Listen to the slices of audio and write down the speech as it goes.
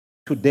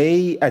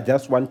Today, I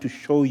just want to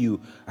show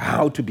you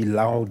how to be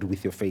loud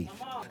with your faith.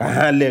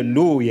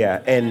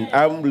 Hallelujah. And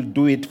I will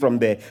do it from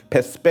the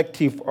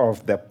perspective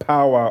of the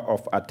power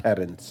of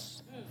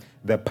utterance.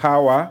 The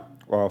power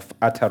of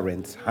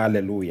utterance.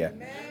 Hallelujah.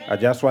 I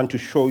just want to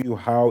show you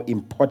how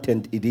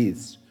important it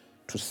is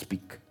to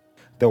speak.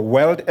 The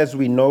world as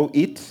we know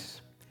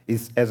it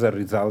is as a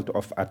result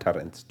of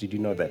utterance. Did you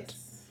know that?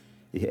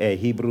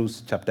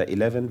 Hebrews chapter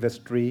 11, verse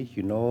 3,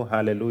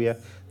 hallelujah.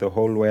 The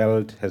whole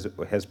world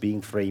has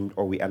been framed,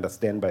 or we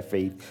understand by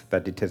faith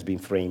that it has been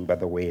framed by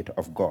the word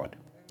of God.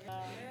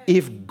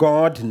 If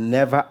God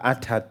never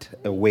uttered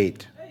a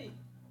word,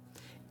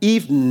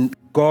 if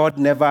God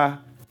never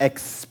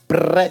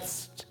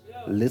expressed,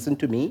 listen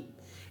to me,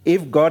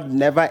 if God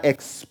never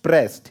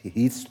expressed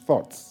his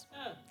thoughts,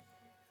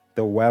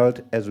 the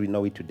world as we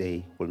know it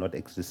today will not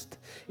exist.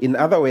 In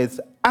other words,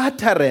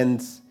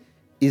 utterance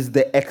is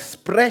the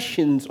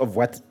expressions of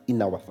what's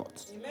in our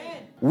thoughts.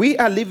 Amen. We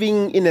are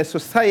living in a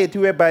society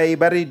whereby,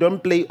 Barry,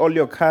 don't play all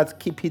your cards,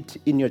 keep it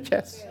in your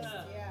chest.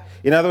 Yeah.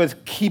 In other words,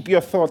 keep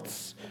your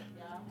thoughts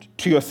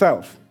to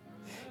yourself.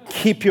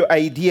 Keep your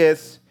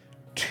ideas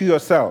to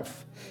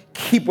yourself.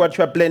 Keep what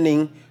you are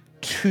planning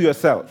to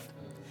yourself.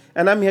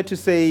 And I'm here to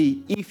say,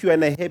 if you're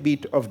in a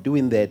habit of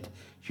doing that,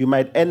 you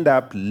might end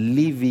up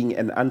living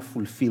an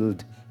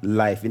unfulfilled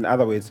life. In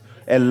other words,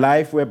 a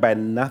life whereby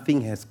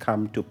nothing has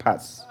come to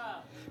pass.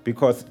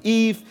 Because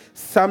if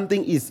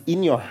something is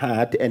in your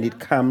heart and it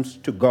comes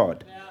to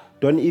God,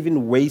 don't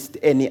even waste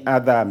any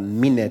other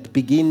minute.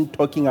 Begin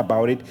talking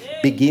about it.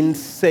 Begin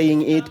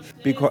saying it.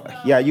 Because,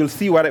 you'll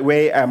see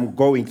where I'm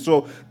going.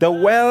 So the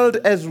world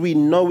as we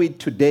know it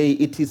today,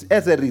 it is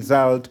as a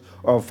result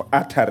of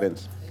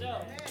utterance.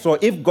 So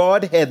if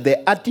God had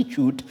the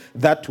attitude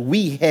that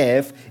we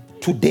have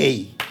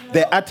today,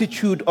 the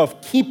attitude of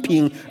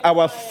keeping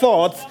our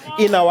thoughts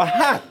in our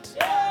heart,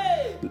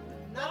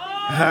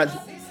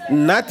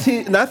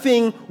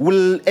 nothing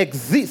will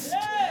exist.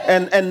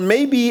 And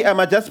maybe I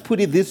might just put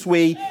it this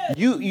way,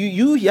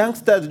 you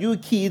youngsters, you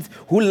kids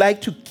who like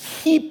to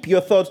keep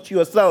your thoughts to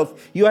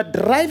yourself, you are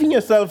driving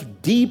yourself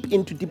deep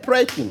into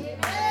depression.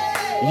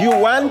 You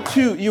want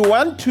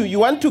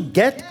to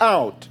get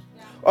out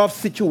of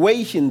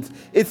situations.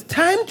 It's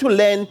time to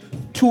learn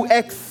to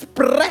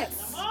express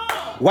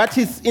what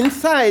is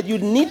inside. You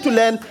need to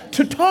learn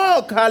to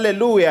talk.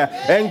 Hallelujah.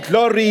 And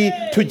glory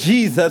to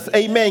Jesus.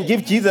 Amen.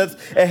 Give Jesus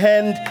a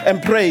hand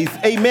and praise.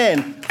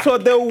 Amen. So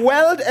the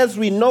world as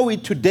we know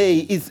it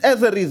today is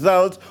as a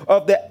result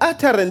of the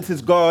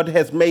utterances God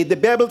has made. The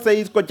Bible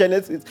says,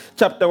 Genesis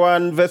chapter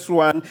 1, verse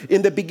 1,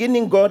 in the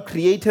beginning God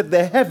created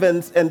the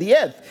heavens and the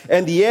earth.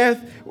 And the earth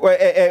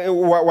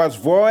was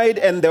void,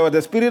 and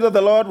the Spirit of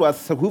the Lord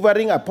was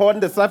hovering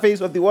upon the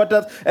surface of the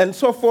waters, and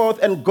so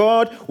forth. And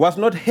God was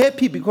not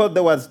happy because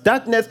there was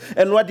darkness.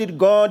 And what did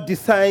God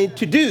decide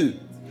to do?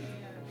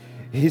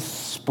 He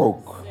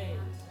spoke.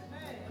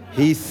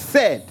 He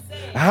said.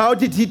 How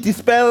did he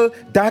dispel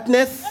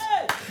darkness?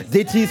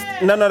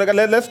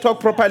 Let's talk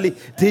properly.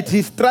 Did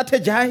he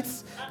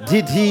strategize?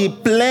 Did he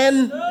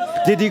plan?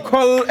 Did he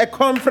call a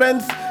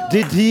conference?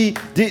 Did he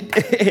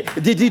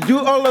do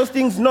all those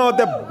things? No,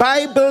 the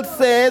Bible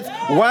says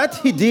what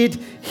he did,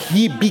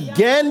 he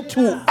began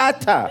to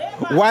utter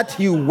what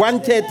he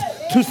wanted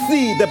to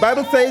see. The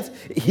Bible says,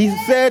 he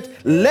said,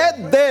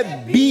 let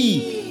there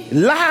be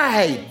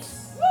light.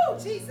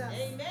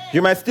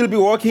 You might still be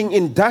walking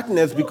in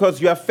darkness because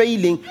you are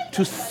failing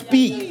to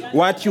speak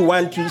what you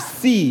want to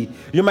see.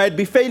 You might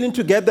be failing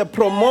to get the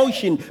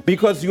promotion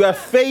because you are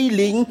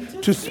failing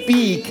to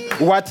speak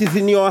what is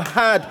in your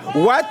heart.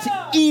 What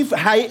if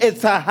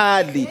it's a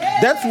hardly?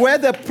 That's where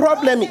the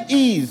problem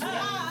is.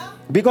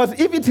 Because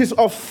if it is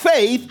of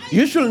faith,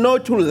 you should know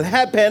it will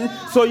happen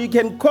so you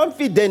can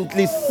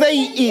confidently say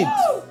it.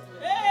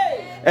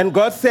 And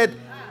God said,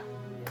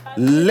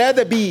 let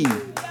there be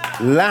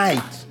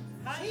light.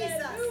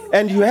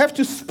 And you have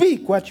to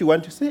speak what you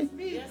want to say.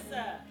 Yes,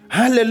 sir.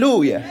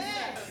 Hallelujah.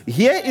 Yes.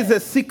 Here is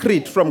a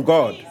secret from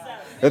God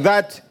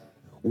that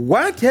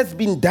what has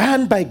been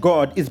done by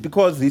God is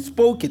because he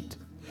spoke it.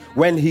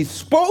 When he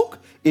spoke,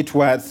 it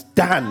was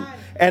done.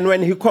 And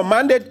when he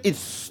commanded, it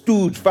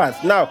stood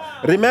fast. Now,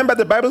 remember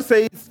the Bible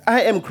says,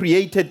 I am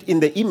created in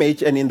the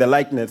image and in the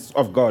likeness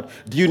of God.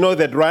 Do you know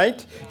that,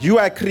 right? You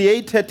are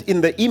created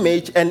in the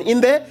image and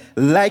in the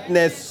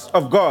likeness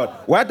of God.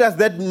 What does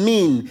that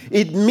mean?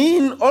 It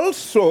means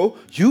also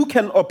you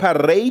can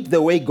operate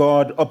the way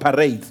God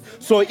operates.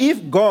 So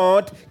if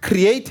God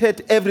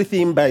created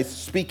everything by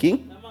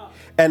speaking,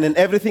 and then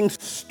everything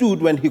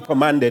stood when he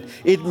commanded,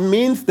 it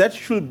means that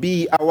should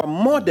be our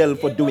model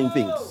for doing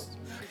things.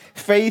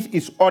 Faith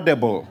is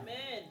audible.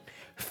 Amen.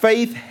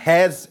 Faith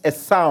has a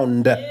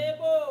sound.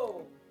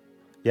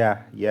 Yeah.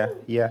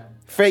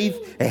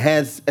 Faith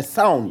has a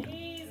sound.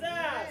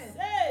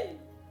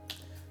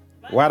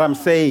 What I'm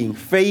saying,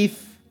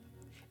 faith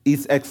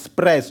is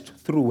expressed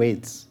through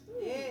words.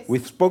 Yes. We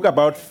spoke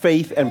about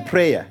faith and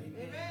prayer.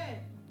 Amen.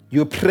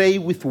 You pray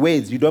with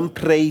words. You don't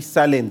pray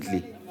silently.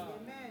 Amen.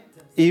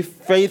 If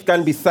faith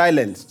can be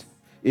silenced,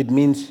 it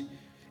means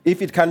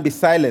If it can be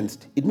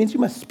silenced, it means you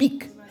must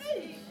speak.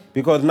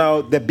 Because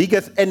now the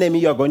biggest enemy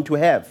you're going to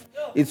have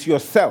is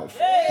yourself.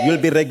 You'll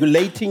be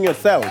regulating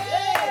yourself.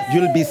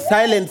 You'll be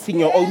silencing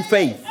your own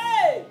faith.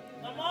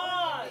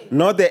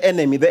 Not the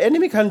enemy. The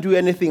enemy can't do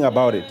anything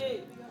about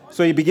it.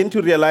 So you begin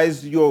to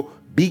realize your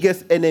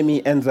biggest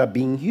enemy ends up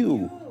being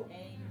you.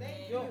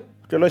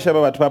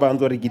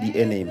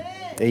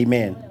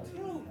 Amen.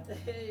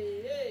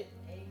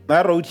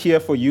 I wrote here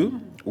for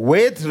you,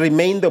 words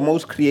remain the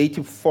most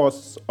creative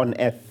force on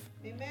earth.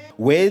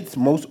 Words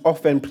most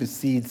often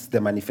precedes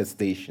the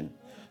manifestation.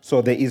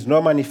 So there is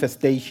no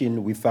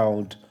manifestation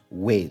without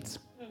words.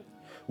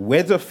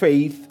 Words of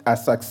faith are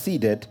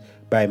succeeded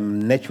by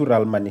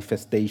natural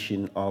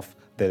manifestation of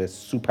the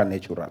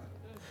supernatural.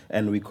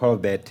 And we call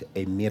that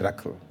a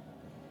miracle.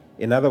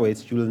 In other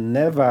words, you'll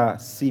never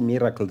see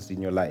miracles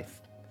in your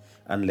life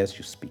unless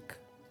you speak.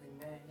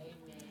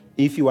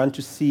 If you want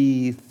to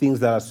see things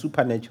that are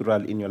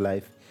supernatural in your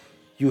life,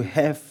 you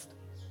have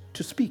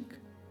to speak.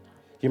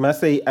 You must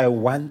say, I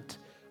want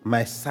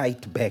my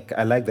sight back.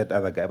 I like that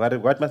other guy. But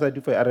what must I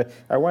do for you?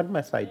 I want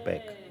my sight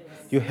back.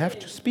 You have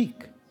to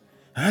speak.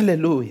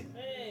 Hallelujah.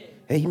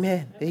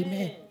 Amen.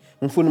 Amen.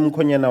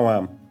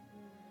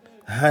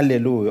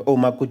 Hallelujah. Oh,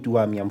 makutu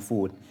wami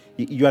amfuni.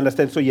 You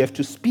understand? So you have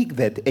to speak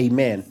that.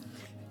 Amen.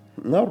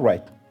 All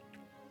right.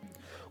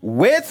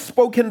 Words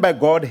spoken by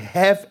God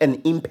have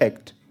an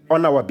impact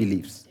on our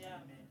beliefs.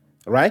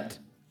 Right?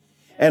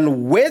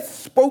 And words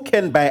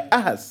spoken by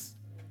us,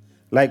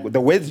 like the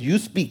words you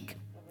speak,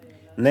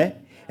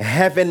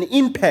 have an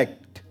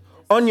impact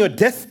on your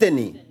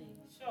destiny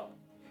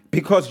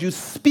because you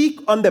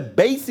speak on the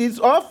basis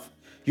of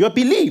your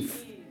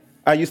belief.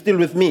 Are you still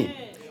with me?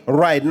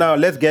 Right, now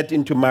let's get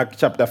into Mark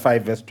chapter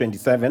 5, verse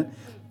 27,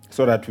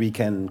 so that we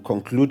can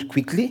conclude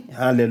quickly.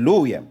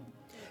 Hallelujah.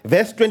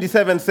 Verse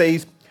 27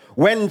 says,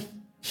 when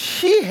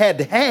she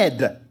had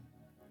had,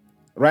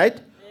 right?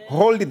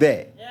 Hold it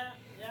there.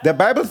 The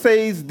Bible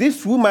says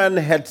this woman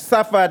had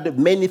suffered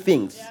many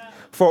things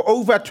for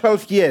over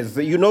 12 years.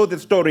 You know the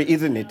story,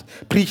 isn't it?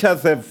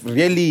 Preachers have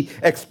really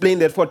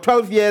explained that for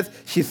 12 years,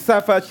 she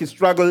suffered, she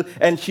struggled,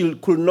 and she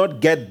could not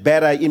get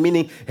better,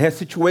 meaning her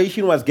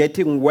situation was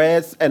getting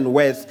worse and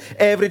worse.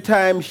 Every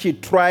time she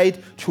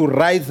tried to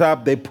rise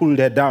up, they pulled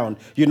her down.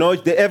 You know,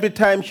 every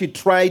time she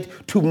tried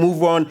to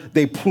move on,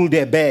 they pulled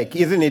her back,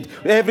 isn't it?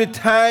 Every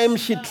time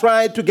she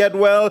tried to get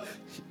well,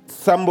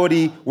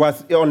 somebody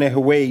was on her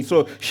way.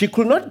 So she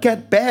could not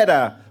get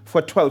better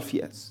for 12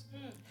 years.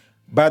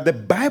 But the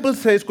Bible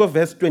says, go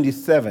verse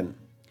 27,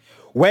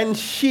 when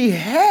she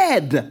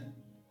heard,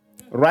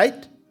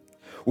 right?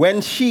 When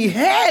she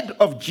heard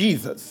of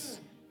Jesus,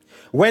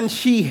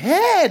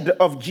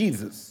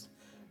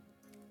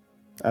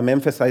 I'm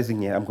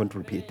emphasizing here, I'm going to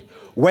repeat.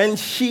 When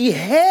she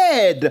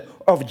heard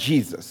of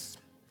Jesus,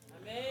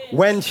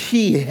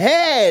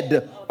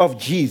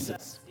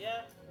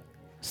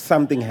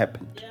 something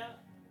happened.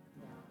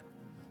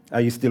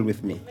 Are you still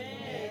with me?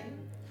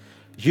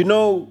 You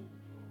know,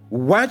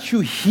 what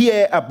you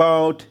hear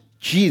about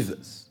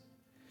Jesus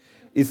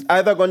is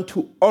either going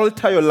to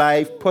alter your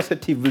life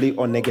positively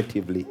or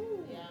negatively.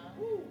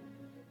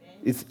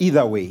 It's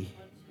either way.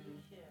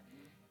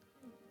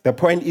 The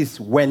point is,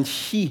 when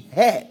she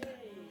heard,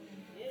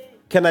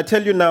 can I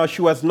tell you now,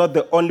 she was not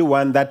the only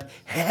one that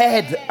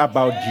heard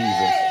about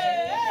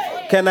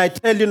Jesus. Can I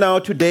tell you now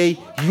today,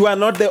 you are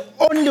not the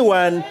only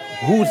one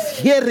who's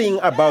hearing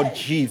about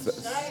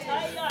Jesus.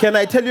 Can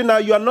I tell you now,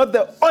 you are not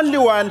the only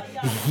one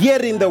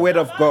hearing the word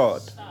of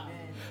God.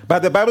 But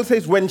the Bible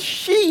says when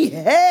she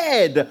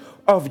heard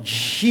of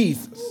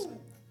Jesus,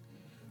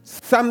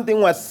 something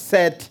was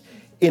set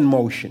in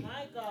motion.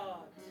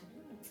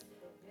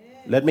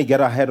 Let me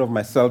get ahead of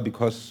myself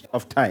because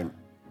of time.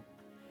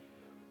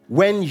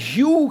 When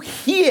you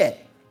hear,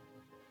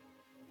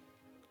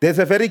 there's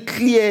a very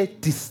clear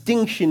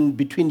distinction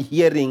between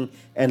hearing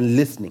and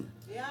listening.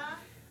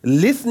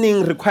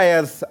 Listening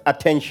requires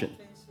attention.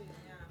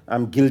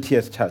 I'm guilty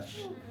as charged.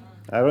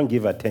 I don't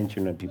give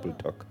attention when people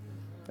talk.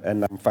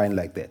 And I'm fine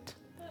like that.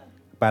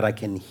 But I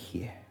can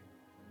hear.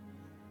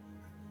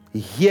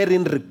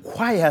 Hearing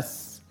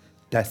requires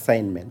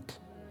discernment.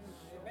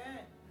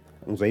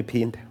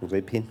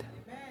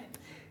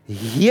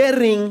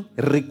 Hearing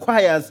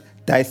requires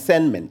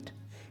discernment.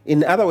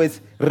 In other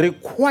words,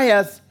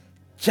 requires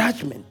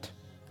judgment.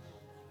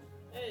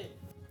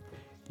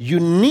 You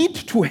need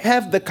to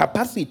have the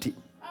capacity.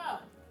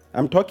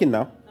 I'm talking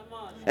now.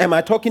 Am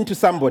I talking to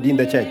somebody in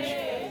the church?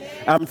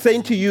 I'm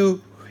saying to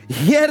you,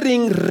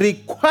 hearing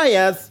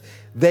requires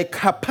the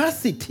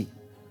capacity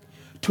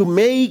to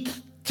make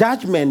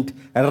judgment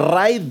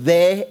right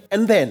there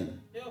and then.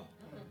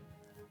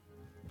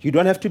 You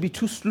don't have to be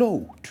too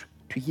slow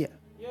to hear.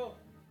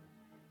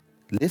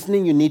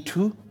 Listening, you need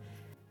to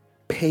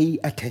pay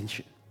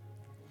attention.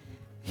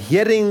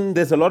 Hearing,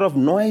 there's a lot of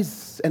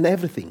noise and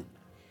everything,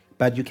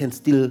 but you can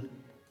still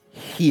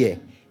hear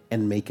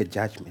and make a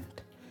judgment.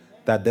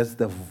 That's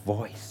the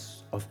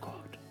voice of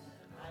God,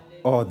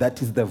 or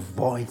that is the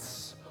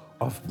voice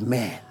of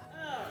man,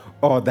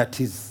 or that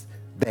is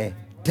the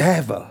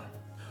devil,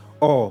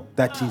 or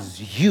that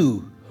is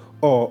you,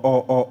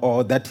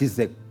 or that is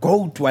a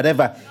goat,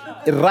 whatever,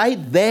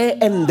 right there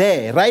and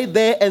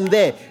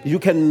there, you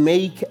can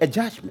make a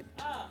judgment.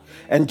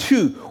 And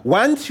two,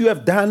 once you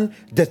have done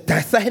the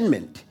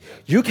discernment,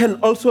 you can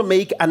also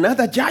make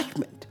another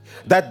judgment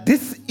that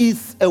this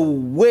is a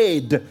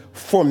word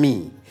for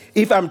me.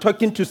 If I'm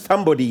talking to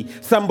somebody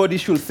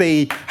should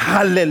say,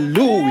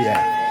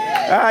 hallelujah.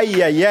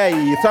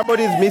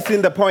 Somebody's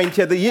missing the point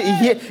here.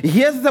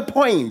 Here's the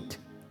point.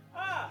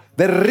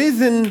 The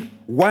reason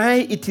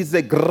why it is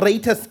a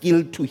greater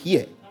skill to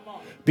hear.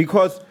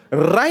 Because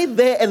right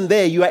there and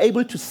there, you are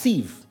able to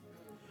sieve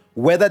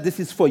whether this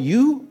is for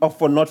you or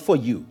for not for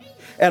you.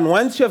 And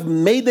once you have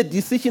made the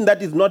decision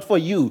that is not for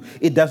you,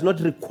 it does not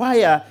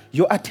require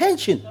your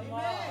attention.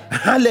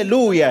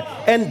 Hallelujah.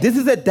 And this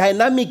is a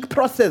dynamic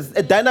process.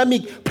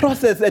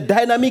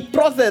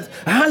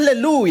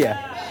 Hallelujah.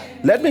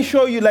 Let me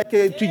show you,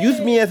 to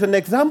use me as an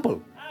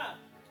example.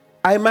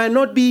 I might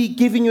not be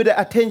giving you the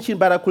attention,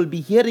 but I could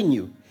be hearing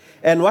you.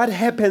 And what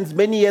happens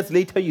many years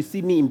later, you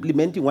see me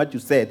implementing what you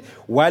said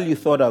while you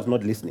thought I was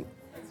not listening.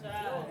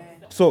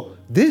 So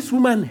this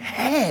woman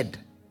heard.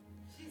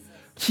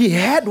 She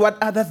heard what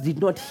others did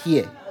not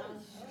hear.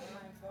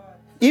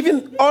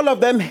 Even all of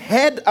them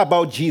heard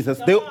about Jesus.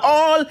 They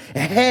all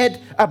heard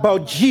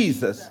about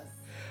Jesus.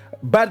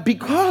 But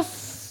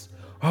because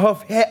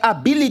of her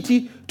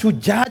ability to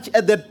judge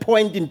at that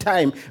point in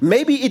time,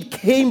 maybe it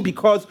came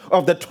because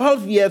of the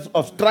 12 years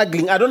of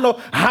struggling. I don't know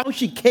how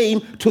she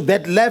came to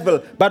that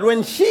level. But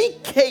when she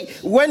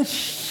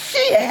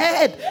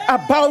heard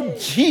about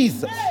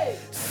Jesus,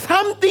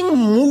 something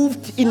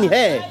moved in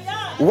her.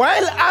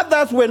 While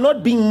others were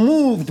not being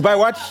moved by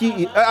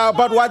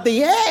about what they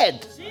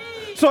heard.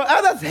 So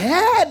others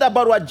heard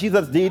about what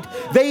Jesus did.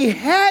 They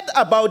heard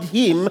about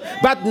him,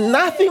 but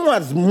nothing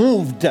was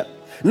moved.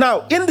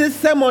 Now, in this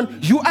sermon,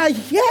 you are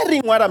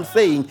hearing what I'm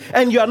saying,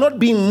 and you are not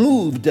being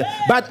moved.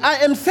 But I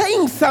am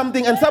saying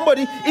something, and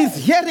somebody is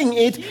hearing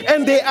it,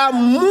 and they are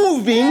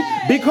moving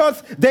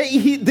because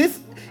this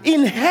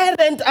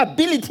inherent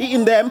ability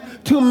in them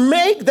to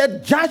make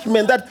that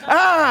judgment that,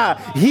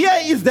 here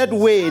is that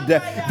word.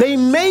 They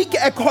make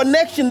a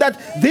connection that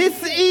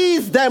this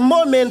is the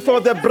moment for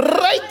the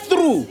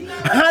breakthrough.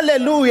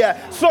 Hallelujah.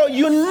 So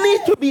you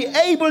need to be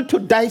able to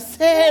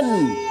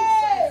discern.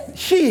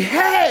 She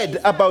heard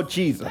about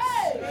Jesus.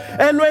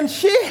 And when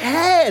she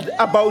heard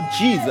about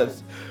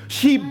Jesus,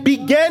 she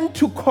began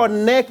to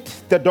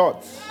connect the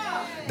dots.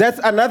 That's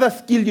another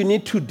skill you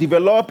need to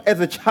develop as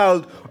a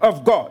child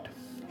of God.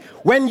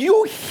 When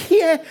you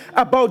hear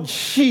about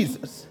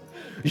Jesus,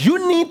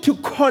 you need to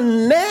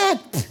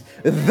connect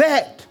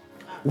that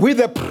with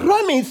the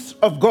promise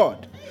of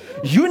God.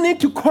 You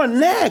need to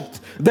connect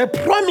the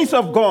promise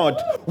of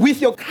God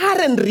with your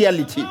current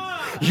reality.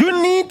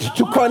 You need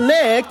to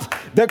connect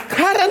the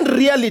current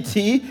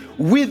reality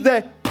with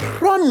the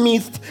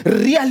promised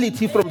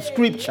reality from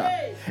Scripture.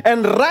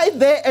 And right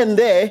there and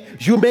there,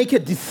 you make a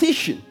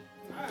decision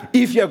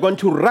if you're going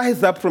to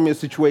rise up from your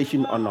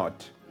situation or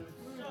not.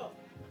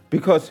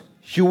 Because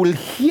you will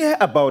hear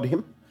about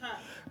him,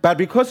 but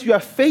because you are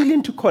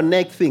failing to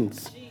connect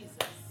things,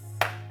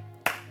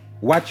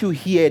 what you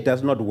hear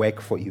does not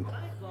work for you.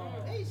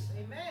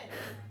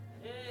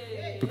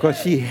 Because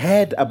she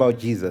heard about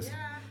Jesus,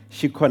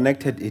 she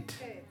connected it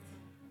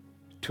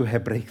to her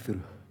breakthrough.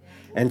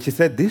 And she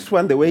said, this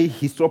one, the way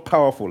he's so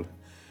powerful,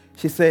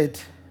 she said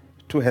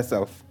to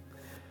herself,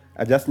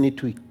 I just need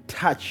to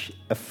touch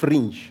a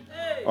fringe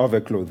of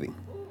her clothing,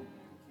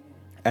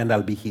 and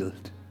I'll be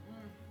healed.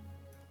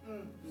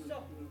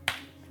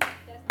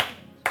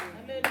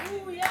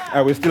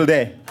 Are we still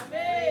there?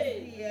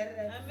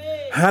 Amen.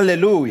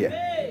 Hallelujah.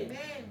 Amen.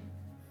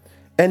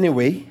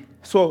 Anyway,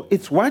 so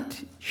it's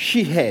what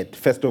she had,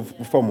 first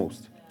and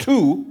foremost.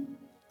 Two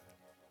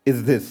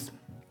is this.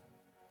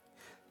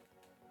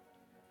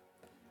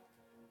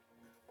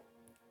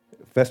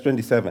 Verse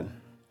 27.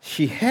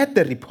 She heard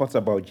the reports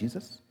about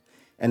Jesus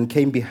and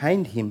came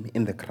behind him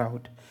in the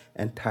crowd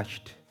and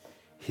touched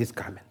his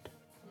garment.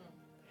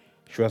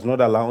 She was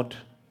not allowed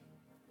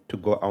to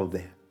go out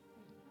there.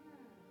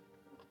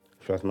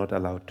 She was not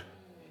allowed.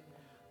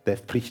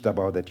 They've preached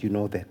about that, you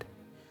know that.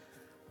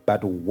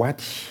 But what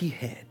she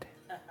had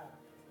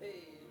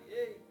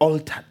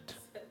altered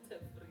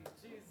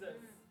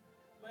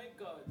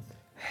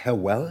her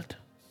world,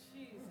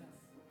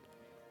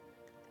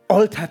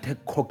 altered her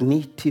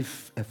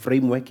cognitive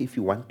framework, if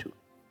you want to.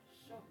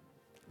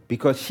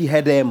 Because she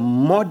had a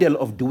model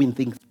of doing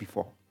things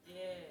before.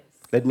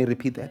 Let me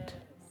repeat that.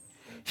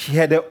 She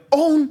had her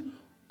own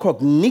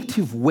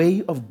cognitive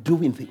way of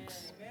doing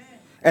things.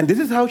 And this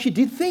is how she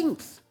did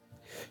things.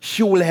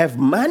 She will have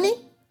money,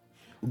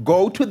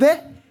 go to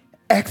the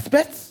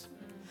experts,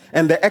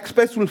 and the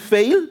experts will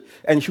fail,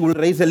 and she will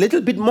raise a little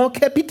bit more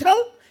capital,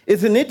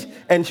 isn't it?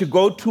 And she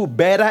go to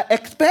better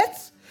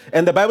experts.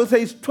 And the Bible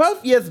says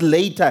 12 years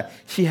later,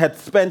 she had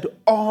spent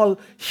all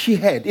she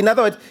had. In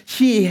other words,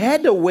 she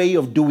had a way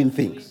of doing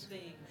things.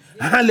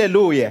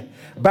 Hallelujah.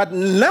 But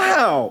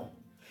now,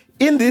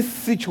 in this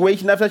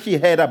situation, after she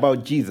heard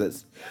about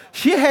Jesus,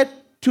 she had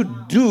to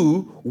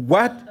do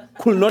what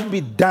could not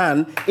be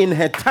done in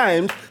her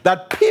times,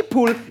 that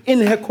people in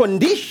her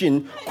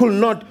condition could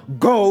not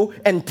go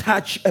and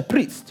touch a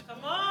priest.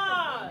 Come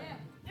on.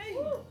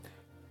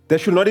 They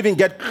should not even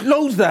get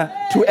closer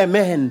to a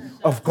man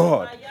of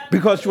God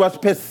because she was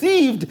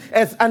perceived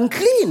as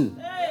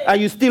unclean. Are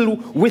you still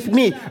with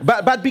me?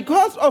 But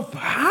because of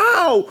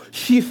how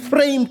she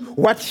framed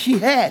what she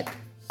had,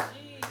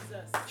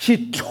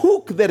 she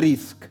took the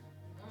risk.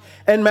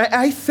 And may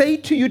I say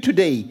to you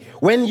today,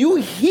 when you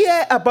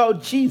hear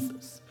about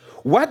Jesus,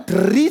 what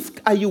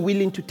risk are you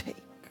willing to take?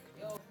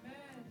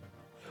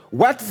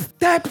 What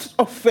steps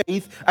of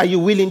faith are you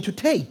willing to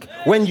take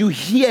when you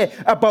hear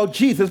about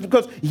Jesus?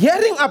 Because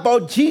hearing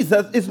about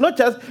Jesus is not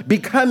just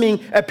becoming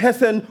a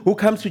person who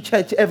comes to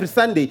church every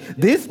Sunday.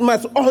 This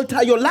must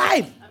alter your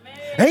life.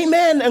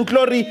 Amen. And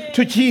glory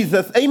to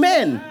Jesus.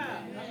 Amen.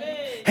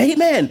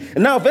 Amen.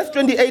 Now, verse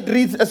 28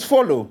 reads as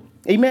follows.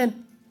 Amen.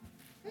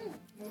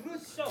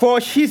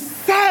 For she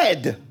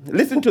said,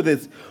 listen to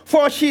this.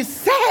 For she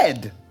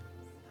said,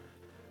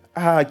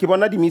 ke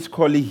bona di miss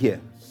call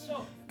here.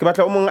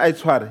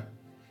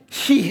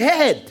 She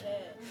heard.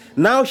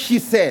 Now she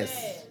says,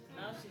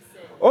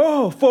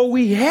 oh, for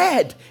we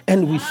heard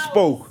and we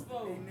spoke.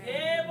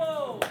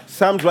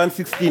 Psalms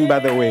 116, by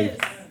the way.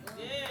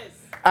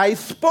 I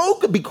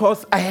spoke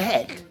because I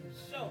heard.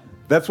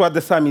 That's what the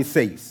psalmist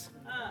says.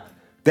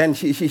 Then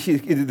this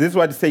is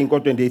what it's saying in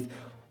God 28.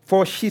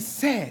 For she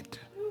said.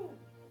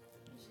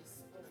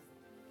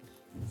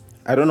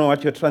 I don't know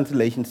what your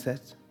translation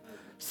says.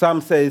 Some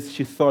says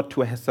she thought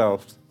to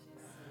herself.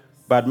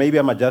 But maybe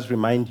I might just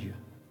remind you.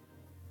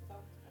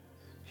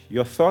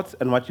 Your thoughts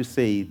and what you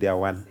say, they are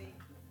one.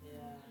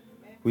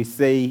 We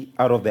say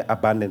out of the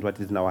abundance what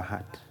is in our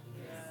heart.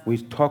 We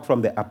talk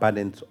from the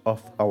abundance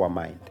of our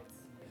mind.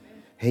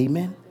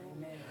 Amen?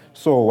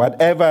 So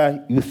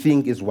whatever you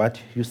think is what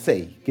you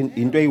say.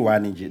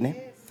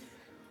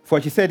 For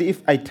she said,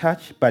 if I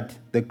touch but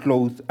the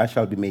clothes, I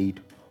shall be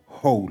made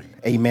whole.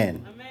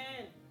 Amen.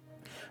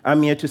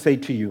 I'm here to say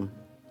to you,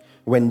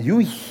 when you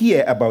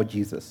hear about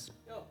Jesus,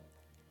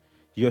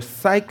 your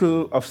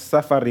cycle of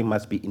suffering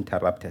must be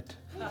interrupted.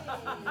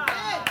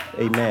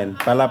 Amen.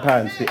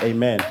 Balapansi,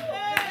 amen.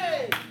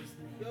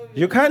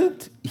 You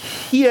can't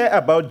hear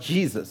about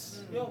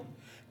Jesus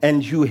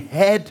and you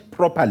heard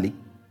properly.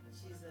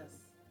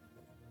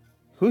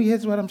 Who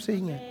hears what I'm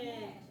saying here?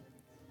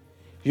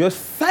 Your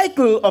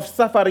cycle of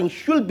suffering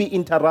should be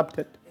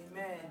interrupted.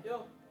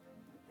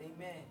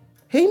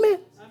 Amen.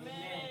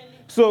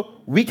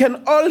 So we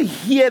can all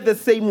hear the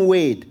same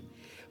word.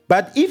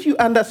 But if you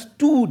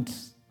understood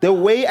the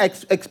way I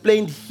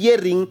explained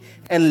hearing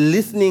and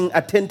listening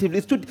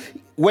attentively,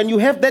 when you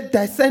have that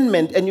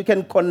discernment and you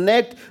can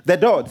connect the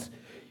dots,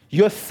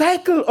 your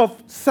cycle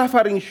of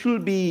suffering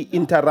should be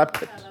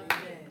interrupted.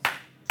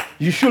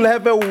 You should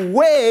have a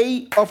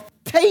way of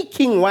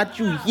taking what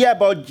you hear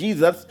about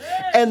Jesus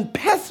and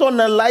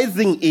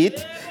personalizing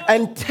it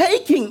and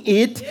taking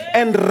it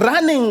and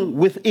running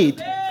with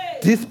it,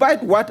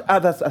 despite what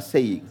others are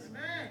saying.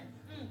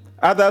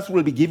 Others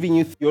will be giving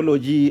you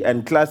theology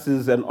and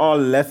classes and all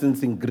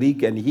lessons in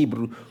Greek and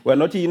Hebrew. Well,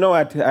 not, you know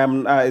what?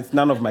 It's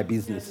none of my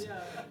business.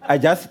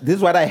 This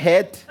is what I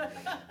heard.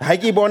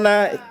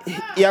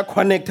 You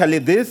connect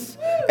this,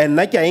 and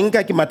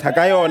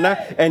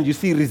and you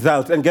see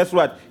results. And guess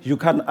what? You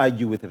can't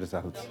argue with the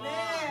results.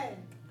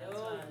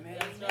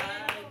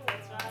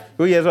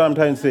 Who hears what I'm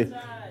trying to say?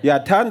 Yeah,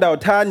 turned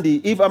out,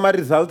 if my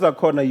results are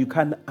corner, you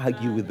can't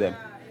argue with them.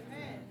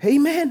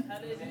 Amen.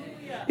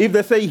 If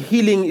they say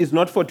healing is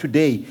not for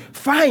today,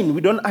 fine,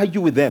 we don't argue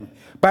with them.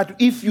 But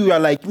if you are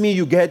like me,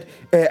 you get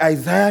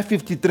Isaiah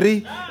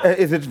 53,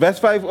 is it verse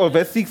 5 or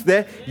verse 6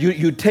 there?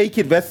 You take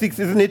it, verse 6,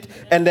 isn't it?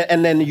 And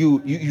then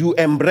you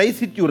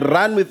embrace it, you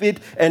run with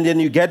it, and then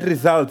you get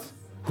results.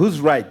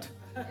 Who's right?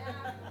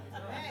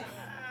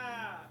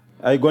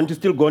 Are you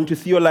still going to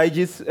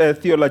theologize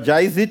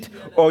it,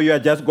 or you are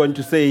just going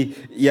to say,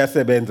 yes,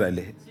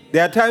 Benzale?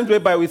 There are times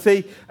whereby we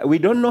say, we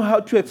don't know how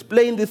to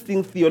explain this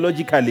thing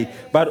theologically,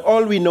 but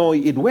all we know,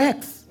 it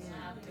works.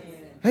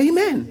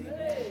 Amen.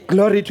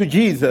 Glory to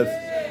Jesus.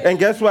 And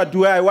guess what?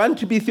 Do I want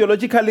to be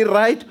theologically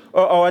right,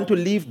 or I want to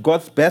live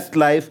God's best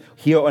life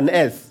here on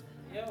earth?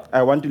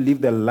 I want to live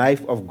the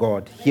life of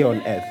God here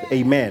on earth.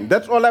 Amen.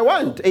 That's all I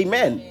want.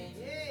 Amen.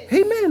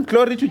 Amen.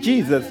 Glory to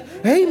Jesus.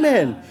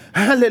 Amen.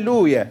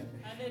 Hallelujah.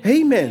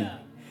 Amen.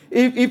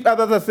 If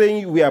others are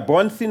saying we are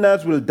born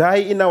sinners, we'll die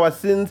in our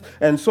sins,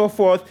 and so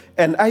forth,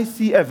 and I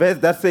see a verse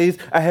that says,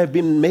 I have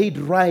been made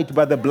right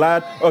by the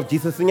blood of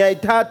Jesus,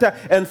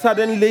 and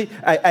suddenly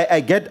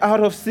I get out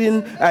of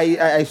sin,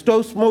 I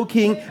stop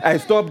smoking, I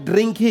stop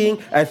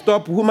drinking, I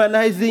stop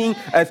womanizing,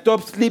 I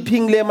stop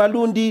sleeping,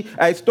 lemalundi,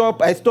 I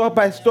stop,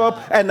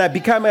 and I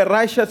become a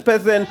righteous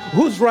person.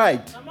 Who's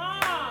right?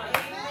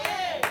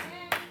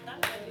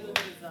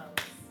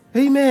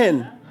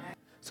 Amen.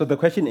 So the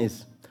question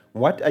is,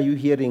 what are you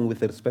hearing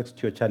with respect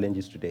to your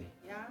challenges today?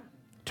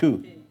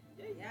 2.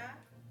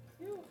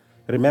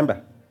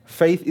 Remember,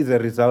 faith is a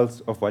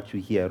result of what you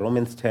hear.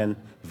 Romans 10,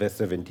 verse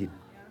 17.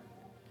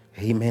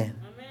 Amen.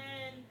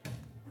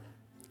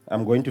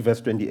 I'm going to verse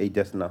 28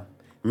 just now.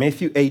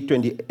 Matthew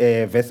 8,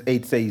 verse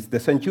 8 says, the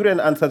centurion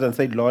answered and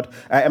said, Lord,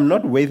 I am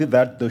not worthy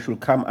that thou should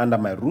come under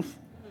my roof.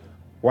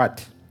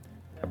 What?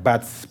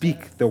 But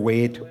speak the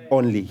word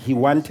only. He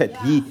wanted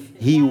to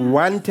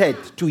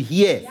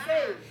hear.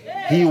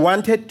 He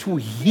wanted to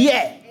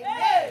hear.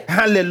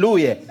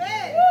 Hallelujah.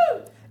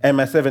 And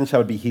my servant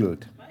shall be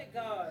healed.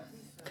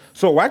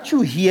 So what you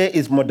hear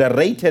is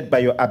moderated by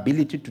your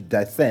ability to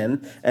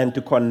discern and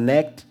to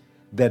connect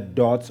the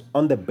dots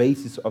on the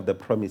basis of the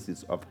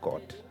promises of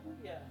God.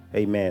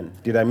 Amen.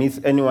 Did I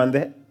miss anyone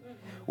there?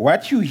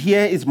 What you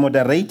hear is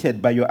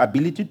moderated by your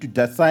ability to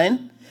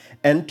discern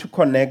and to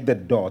connect the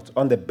dots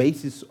on the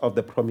basis of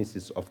the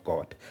promises of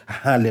God.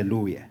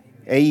 Hallelujah.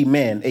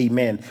 Amen.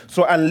 Amen.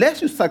 So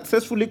unless you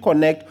successfully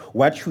connect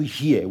what you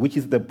hear, which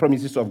is the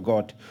promises of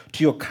God,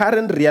 to your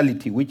current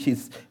reality, which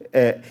is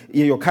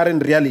your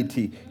current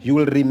reality, you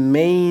will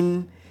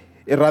remain,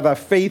 rather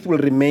faith will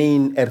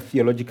remain a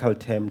theological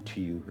term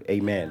to you.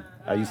 Amen.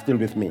 Are you still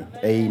with me?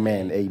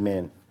 Amen.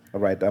 Amen. All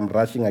right, I'm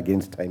rushing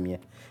against time here.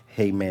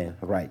 Amen.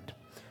 Right.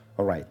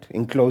 All right.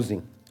 In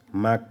closing,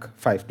 Mark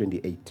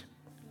 5:28.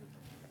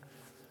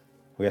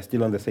 We are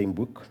still on the same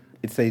book.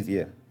 It says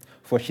here,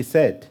 for she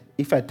said,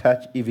 if I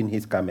touch even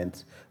his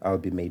garments, I'll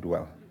be made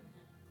well.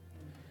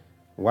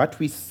 What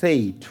we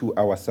say to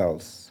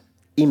ourselves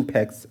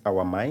impacts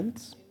our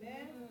minds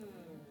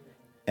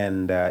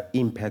and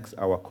impacts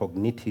our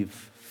cognitive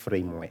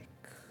framework.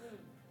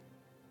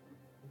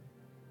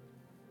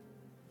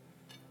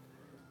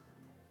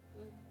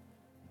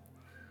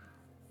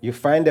 You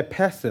find a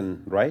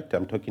person, right?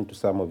 I'm talking to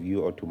some of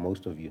you or to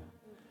most of you,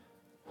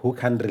 who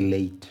can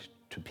relate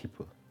to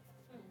people.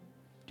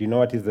 Do you know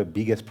what is the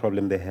biggest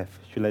problem they have?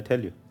 Should I tell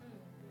you?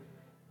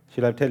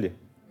 Should I tell you?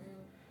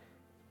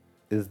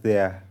 Is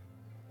their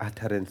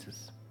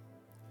utterances.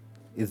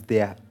 Is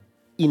their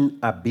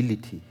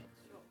inability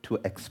to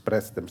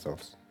express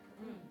themselves.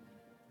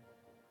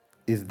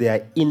 Is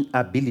their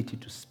inability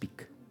to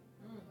speak.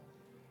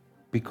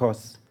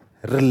 Because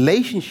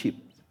relationships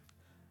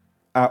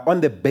are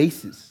on the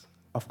basis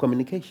of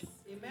communication.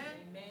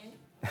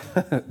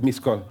 Amen. Miss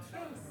Cole.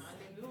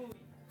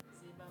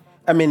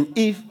 I mean,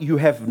 if you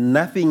have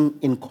nothing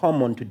in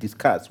common to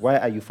discuss, why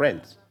are you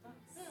friends?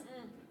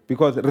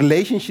 Because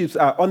relationships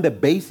are on the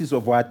basis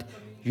of what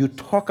you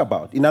talk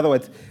about. In other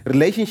words,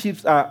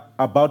 relationships are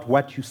about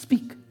what you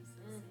speak.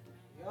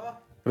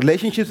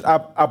 Relationships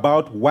are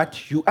about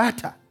what you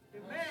utter.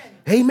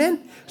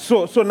 Amen.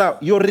 So now,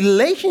 your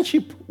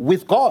relationship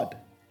with God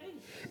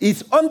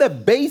is on the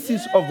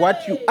basis of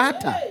what you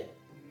utter.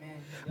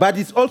 But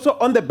it's also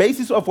on the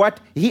basis of what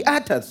he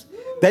utters.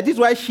 That is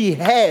why she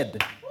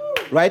heard,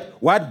 right?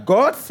 What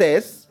God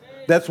says,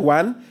 that's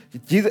one.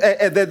 Jesus,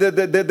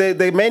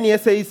 the man here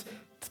says,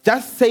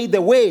 just say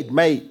the word,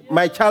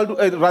 my child,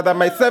 rather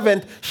my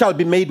servant shall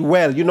be made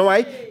well. You know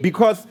why?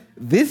 Because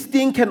this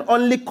thing can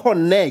only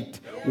connect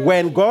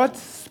when God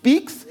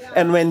speaks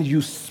and when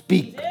you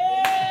speak.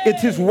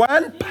 It is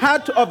one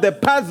part of the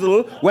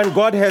puzzle when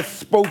God has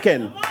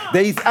spoken.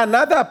 There is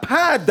another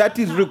part that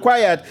is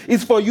required,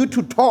 is for you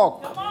to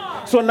talk.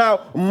 So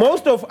now,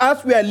 most of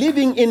us, we are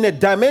living in a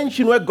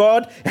dimension where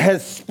God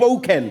has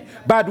spoken,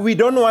 but we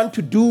don't want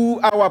to do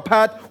our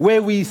part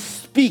where we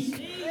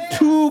speak.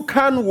 Two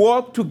can't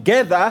work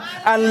together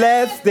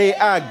unless they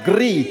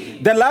agree.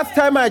 The last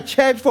time I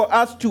checked, for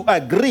us to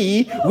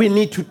agree, we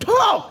need to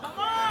talk.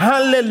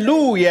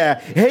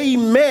 Hallelujah.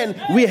 Amen.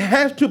 We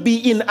have to be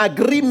in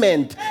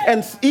agreement.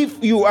 And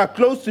if you are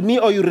close to me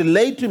or you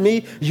relate to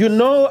me, you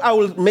know I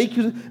will make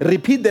you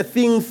repeat the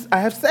things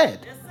I have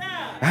said.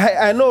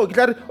 I know.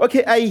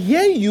 Okay, I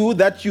hear you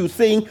that you're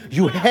saying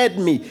you heard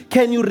me.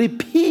 Can you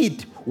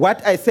repeat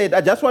what I said? I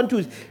just want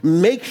to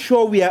make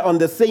sure we are on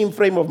the same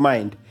frame of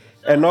mind.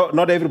 And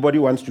not everybody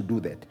wants to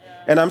do that.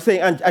 And I'm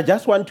saying, I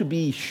just want to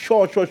be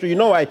sure. You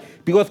know why?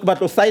 Because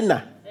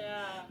Batosaina.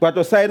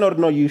 Batosaina or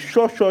no, you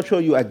sure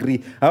you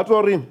agree.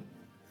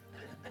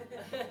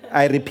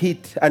 I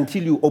repeat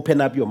until you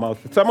open up your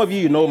mouth. Some of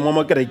you know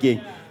Momo Kereke.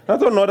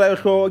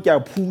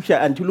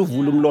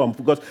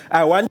 Because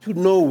I want to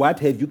know what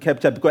have you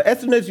captured. Because as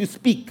soon as you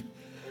speak,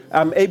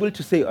 I'm able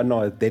to say, oh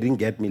no, they didn't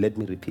get me, let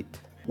me repeat.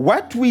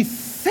 What we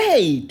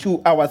say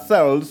to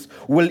ourselves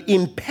will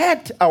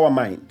impact our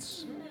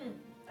minds.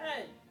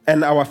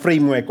 And our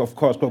framework, of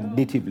course,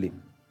 cognitively.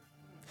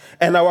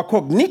 And our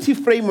cognitive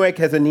framework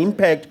has an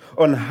impact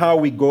on how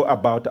we go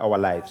about our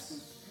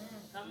lives.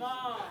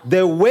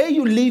 The way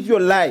you live your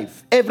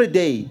life every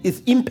day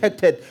is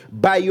impacted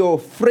by your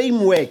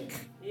framework.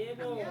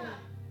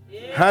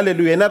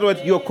 Hallelujah. In other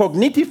words, your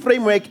cognitive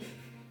framework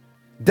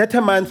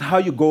determines how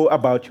you go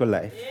about your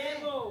life.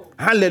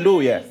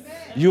 Hallelujah.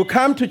 You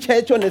come to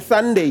church on a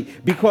Sunday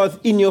because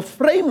in your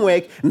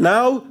framework,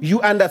 now you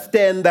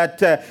understand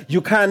that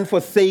you can't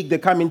forsake the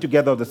coming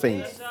together of the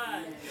saints.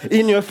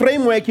 In your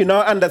framework, you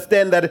now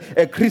understand that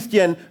a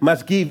Christian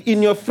must give.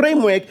 In your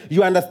framework,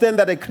 you understand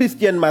that a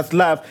Christian must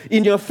love.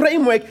 In your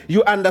framework,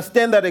 you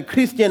understand that a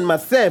Christian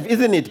must serve,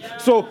 isn't it?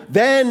 So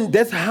then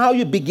that's how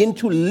you begin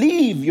to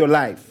live your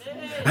life.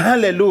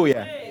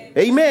 Hallelujah.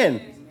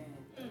 Amen.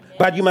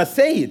 but you must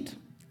say it.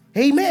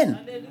 Amen.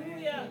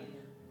 Hallelujah.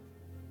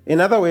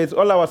 In other words,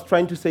 all I was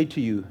trying to say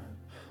to you,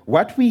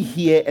 what we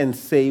hear and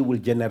say will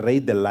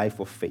generate the life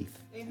of faith.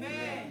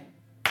 Amen.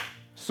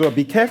 So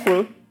be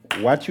careful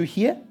what you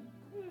hear.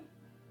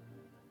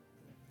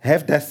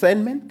 Have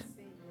discernment.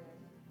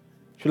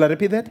 Should I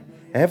repeat that?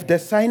 Have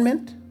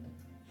discernment.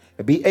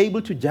 Be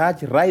able to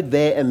judge right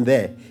there and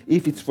there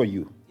if it's for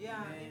you.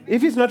 Yeah.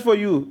 If it's not for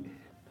you,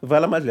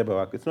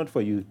 it's not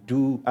for you.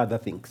 Do other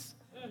things.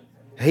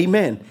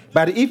 Amen.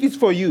 But if it's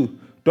for you,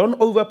 don't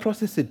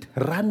over-process it.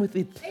 Run with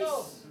it.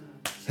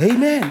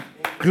 Amen.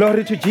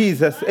 Glory to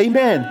Jesus.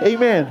 Amen.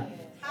 Amen.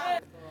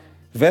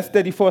 Verse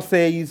 34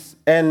 says,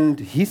 and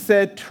he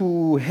said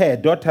to her,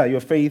 daughter, your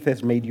faith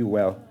has made you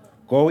well.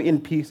 Go in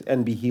peace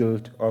and be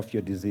healed of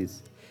your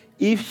disease.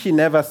 If she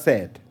never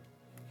said,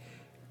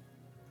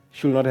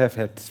 she will not have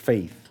had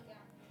faith.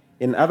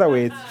 In other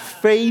words,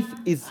 faith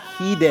is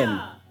hidden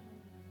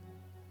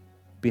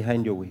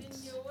behind your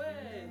words. Your words.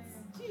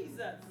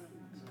 Jesus.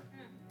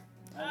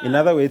 In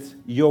other words,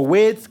 your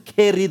words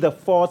carry the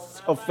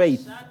force of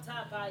faith.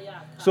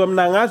 So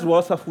mnangazi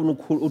wasafuna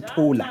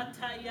uthula.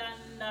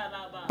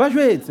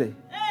 Bajwetse.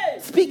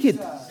 Speak it.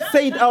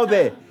 Say it out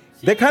there.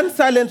 They can't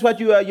silence what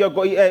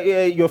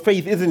your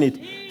faith, isn't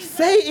it?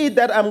 Say it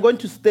that I'm going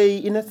to stay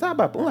in a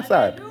suburb.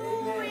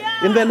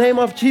 In the name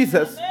of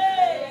Jesus.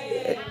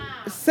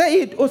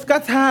 Say it,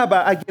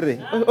 Oskathaba Agire.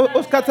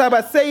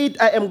 Oskathaba, say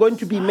it, I am going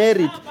to be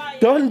married.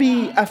 Don't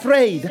be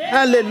afraid.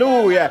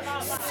 Hallelujah.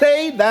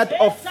 Say that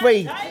of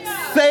faith.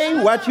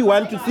 Say what you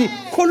want to see.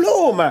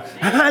 Koloma.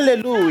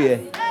 Hallelujah.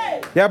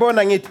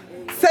 Yabona ngithi.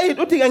 Say it,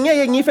 uthi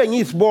angeke ngife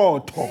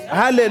ngiyisibotho.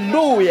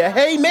 Hallelujah.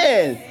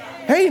 Amen.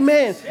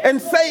 Amen. And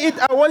say it,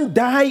 I won't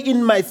die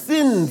in my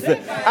sins.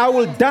 I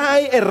will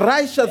die a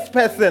righteous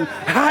person.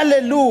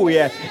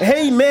 Hallelujah.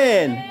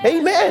 Amen.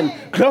 Amen.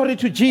 Glory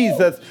to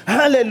Jesus.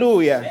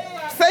 Hallelujah.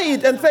 Say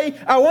it and say,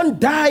 I won't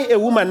die a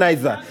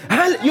womanizer.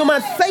 You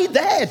must say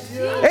that.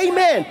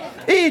 Amen.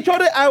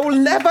 I will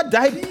never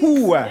die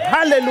poor.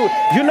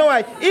 Hallelujah. You know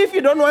why? If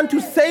you don't want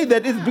to say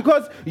that, it's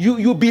because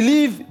you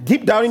believe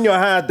deep down in your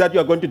heart that you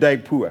are going to die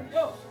poor.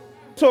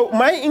 So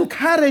my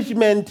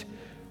encouragement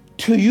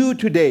to you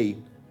today,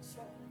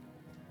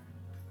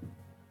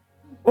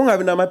 what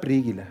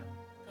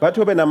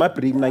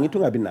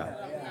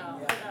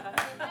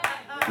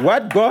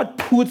God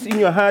puts in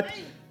your heart,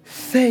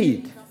 say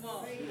it.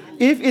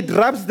 If it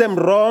rubs them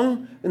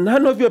wrong,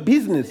 none of your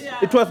business.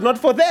 It was not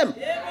for them.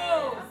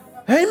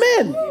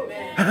 Amen.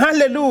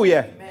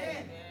 Hallelujah.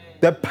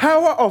 The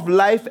power of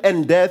life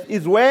and death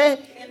is where?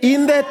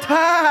 In the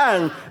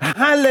tongue.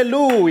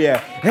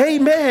 Hallelujah.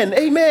 Amen.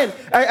 Amen.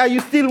 Are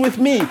you still with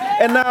me?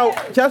 And now,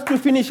 just to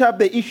finish up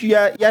the issue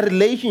here,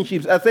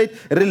 relationships. I said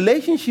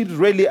relationships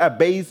really are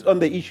based on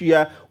the issue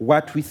here,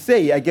 what we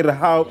say. I get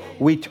how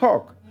we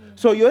talk.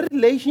 So your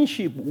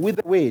relationship with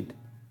the word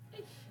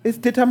is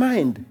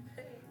determined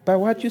by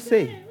what you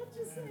say.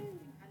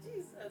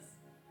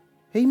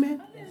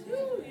 Amen.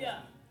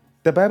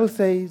 The Bible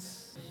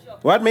says,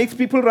 what makes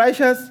people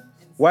righteous?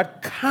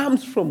 What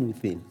comes from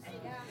within.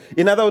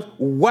 In other words,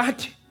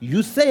 what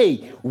you say,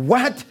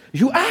 what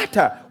you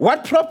utter,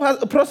 what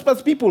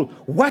prospers people,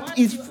 what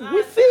is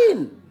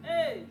within.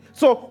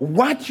 So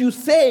what you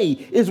say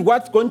is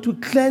what's going to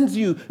cleanse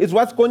you, is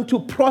what's going to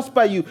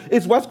prosper you,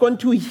 is what's going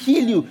to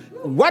heal you.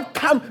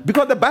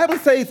 Because the Bible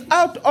says,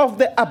 out of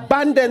the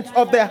abundance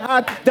of the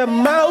heart, the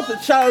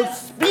mouth shall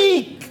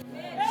speak.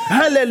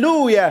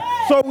 Hallelujah.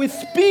 So we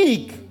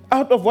speak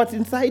out of what's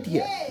inside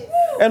here.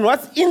 And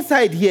what's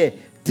inside here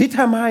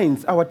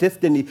determines our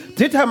destiny,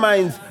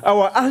 determines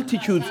our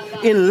altitudes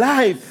in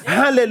life.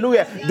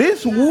 Hallelujah.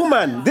 This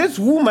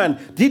woman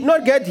did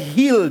not get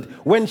healed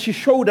when she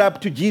showed up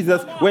to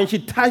Jesus, when she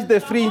touched the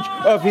fringe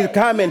of his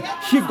garment.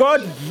 She got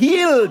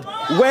healed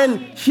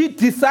when she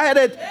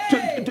decided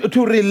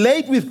to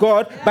relate with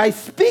God by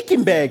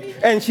speaking back.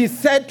 And she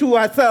said to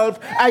herself,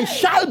 I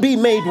shall be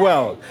made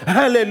well.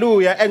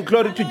 Hallelujah. And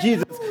glory to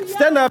Jesus.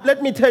 Stand up.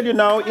 Let me tell you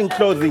now in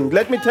closing.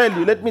 Let me tell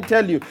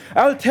you.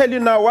 I'll tell you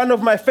now, one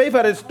of my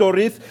favorite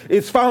stories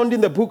is found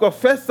in the book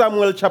of 1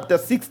 Samuel chapter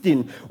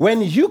 16.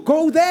 When you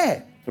go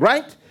there,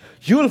 right,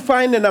 you'll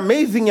find an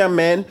amazing young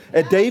man,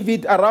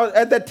 David, around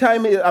at that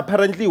time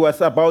apparently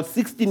was about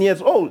 16 years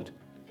old.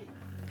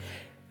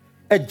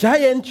 A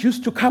giant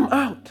used to come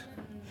out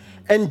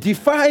and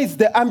defies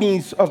the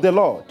armies of the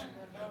Lord,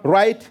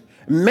 right?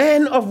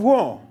 Men of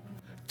war,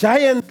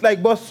 giants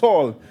like boss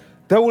Saul,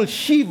 they will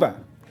shiver.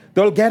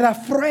 They'll get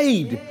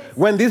afraid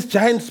when this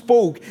giant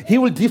spoke. He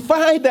will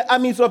defy the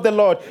armies of the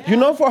Lord. You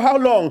know for how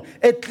long?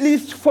 At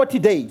least 40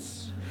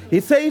 days. He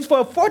says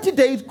for 40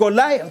 days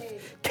Goliath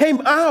came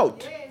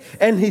out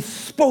and he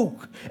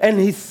spoke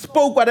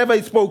whatever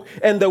he spoke,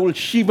 and they will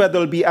shiver,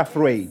 they'll be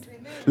afraid.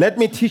 Let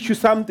me teach you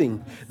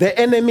something. The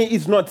enemy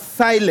is not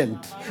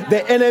silent.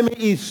 The enemy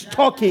is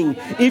talking.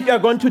 If you're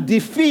going to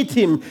defeat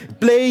him,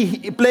 play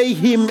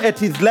him at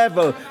his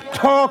level.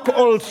 Talk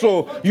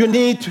also. You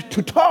need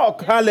to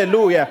talk.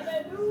 Hallelujah.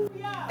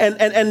 And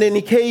then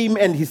he came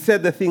and he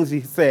said the things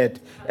he said,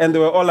 and they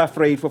were all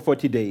afraid for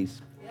 40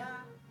 days.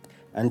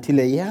 until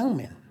a young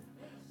man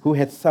who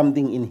had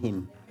something in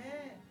him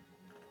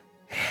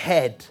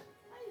heard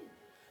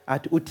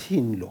at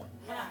Utinlo.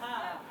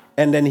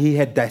 And then he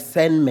had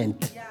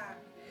discernment.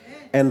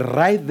 And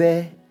right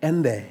there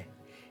and there,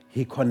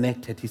 he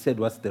connected. He said,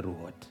 what's the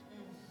reward?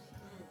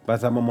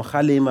 Bazamo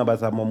mokhalema,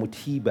 bazamo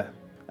mutiba.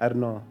 I don't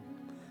know.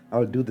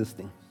 I'll do this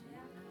thing.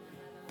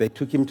 They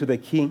took him to the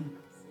king.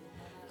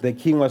 The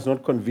king was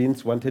not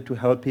convinced, wanted to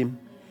help him.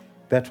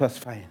 That was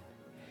fine.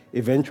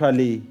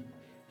 Eventually,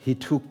 he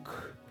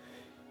took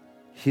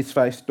his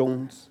 5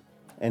 stones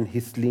and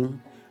his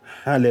sling.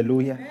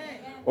 Hallelujah.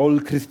 All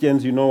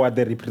Christians, you know what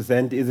they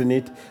represent, isn't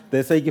it? The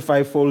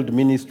 5-fold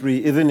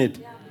ministry, isn't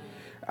it?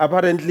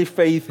 Apparently,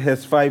 faith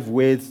has 5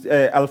 words,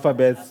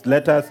 alphabets,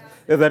 letters.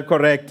 Is that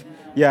correct?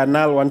 Yeah,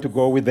 Nal want to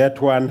go with that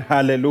one.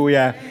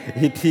 Hallelujah.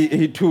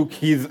 He took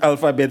his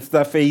alphabets,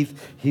 the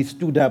faith. He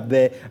stood up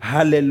there.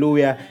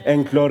 Hallelujah.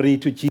 And glory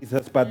to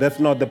Jesus. But that's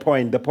not the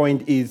point. The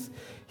point is,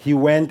 he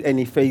went and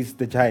he faced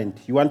the giant.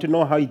 You want to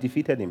know how he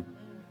defeated him?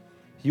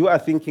 You are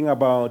thinking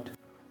about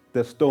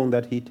the stone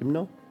that hit him,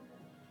 no?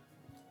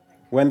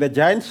 When the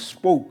giant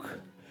spoke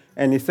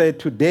and he said,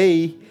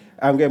 today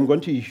I'm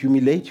going to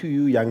humiliate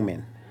you, young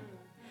men.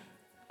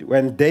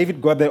 When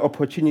David got the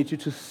opportunity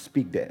to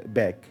speak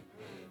back,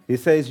 he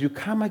says, you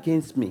come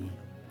against me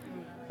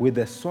with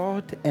the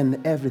sword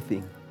and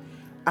everything.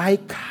 I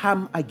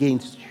come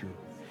against you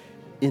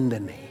in the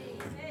name.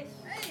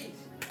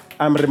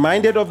 I'm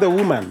reminded of the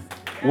woman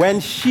when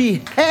she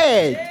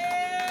heard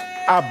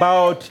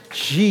about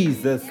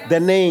Jesus, the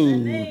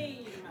name.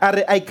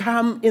 I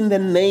come in the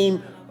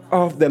name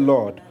of the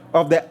Lord,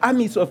 of the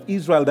armies of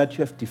Israel that you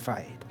have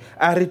defied.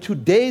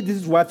 Today, this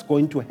is what's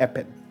going to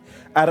happen.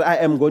 I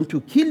am going to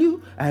kill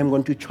you. I am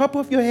going to chop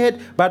off your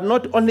head. But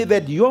not only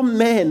that, your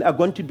men are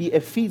going to be a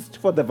feast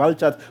for the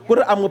vultures.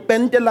 The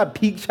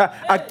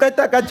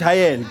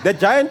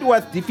giant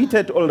was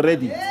defeated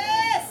already.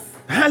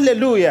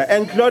 Hallelujah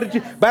and glory to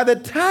you. By the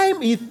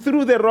time he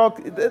threw the rock,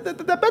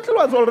 the battle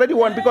was already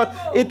won because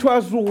it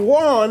was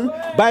won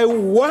by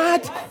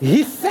what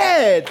he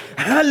said.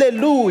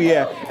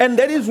 Hallelujah. And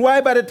that is why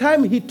by the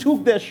time he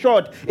took the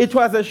shot, it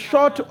was a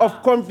shot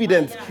of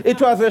confidence. It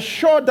was a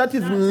shot that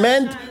is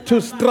meant to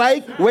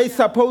strike where it's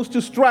supposed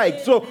to strike.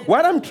 So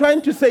what I'm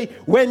trying to say,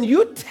 when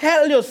you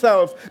tell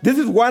yourself, this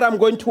is what I'm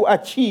going to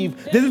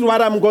achieve, this is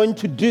what I'm going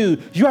to do,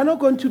 you are not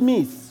going to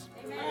miss.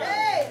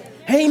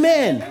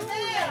 Amen.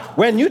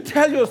 When you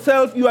tell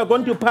yourself you are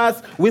going to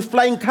pass with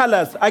flying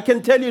colors, I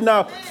can tell you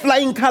now,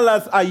 flying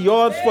colors are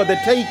yours for the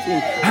taking.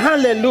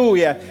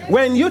 Hallelujah.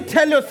 When you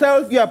tell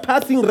yourself you are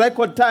passing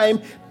record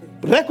time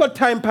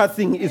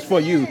passing is for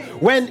you.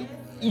 When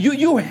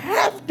you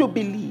have to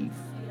believe.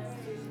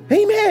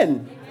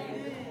 Amen.